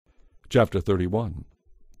Chapter 31.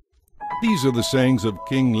 These are the sayings of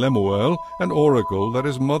King Lemuel, an oracle that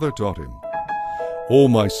his mother taught him. O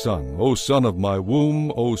my son, O son of my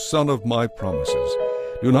womb, O son of my promises,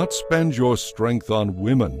 do not spend your strength on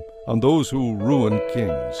women, on those who ruin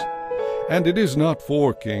kings. And it is not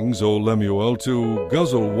for kings, O Lemuel, to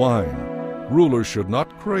guzzle wine. Rulers should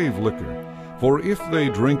not crave liquor, for if they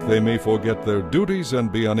drink they may forget their duties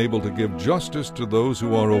and be unable to give justice to those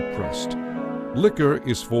who are oppressed. Liquor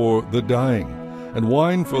is for the dying, and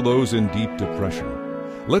wine for those in deep depression.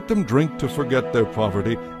 Let them drink to forget their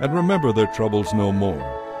poverty and remember their troubles no more.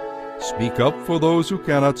 Speak up for those who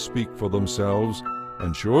cannot speak for themselves.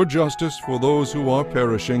 Ensure justice for those who are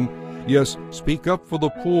perishing. Yes, speak up for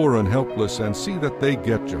the poor and helpless and see that they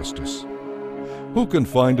get justice. Who can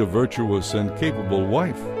find a virtuous and capable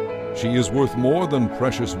wife? She is worth more than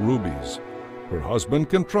precious rubies. Her husband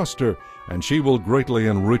can trust her, and she will greatly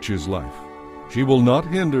enrich his life. She will not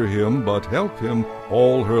hinder him, but help him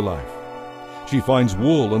all her life. She finds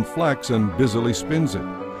wool and flax and busily spins it.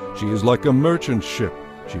 She is like a merchant ship.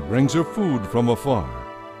 She brings her food from afar.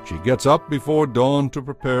 She gets up before dawn to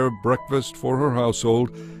prepare breakfast for her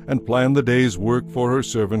household and plan the day's work for her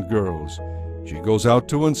servant girls. She goes out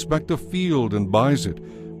to inspect a field and buys it.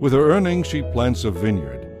 With her earnings she plants a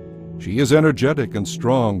vineyard. She is energetic and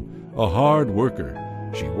strong, a hard worker.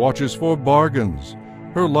 She watches for bargains.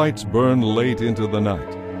 Her lights burn late into the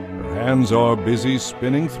night. Her hands are busy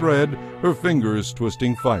spinning thread, her fingers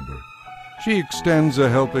twisting fiber. She extends a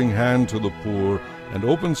helping hand to the poor and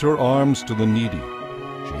opens her arms to the needy.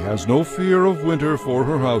 She has no fear of winter for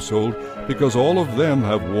her household, because all of them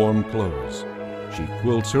have warm clothes. She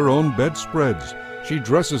quilts her own bedspreads. She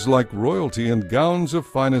dresses like royalty in gowns of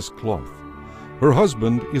finest cloth. Her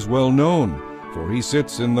husband is well known, for he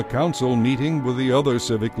sits in the council meeting with the other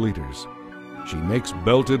civic leaders. She makes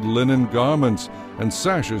belted linen garments and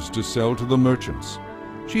sashes to sell to the merchants.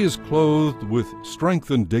 She is clothed with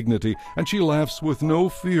strength and dignity, and she laughs with no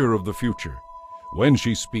fear of the future. When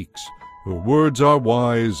she speaks, her words are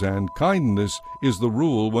wise, and kindness is the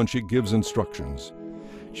rule when she gives instructions.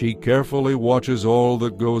 She carefully watches all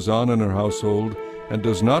that goes on in her household and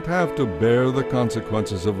does not have to bear the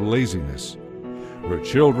consequences of laziness. Her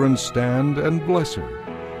children stand and bless her.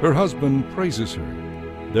 Her husband praises her.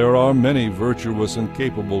 There are many virtuous and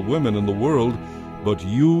capable women in the world, but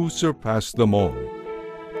you surpass them all.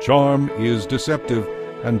 Charm is deceptive,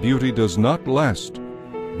 and beauty does not last.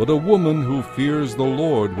 But a woman who fears the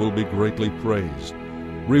Lord will be greatly praised.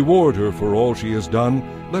 Reward her for all she has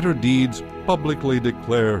done. Let her deeds publicly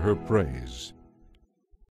declare her praise.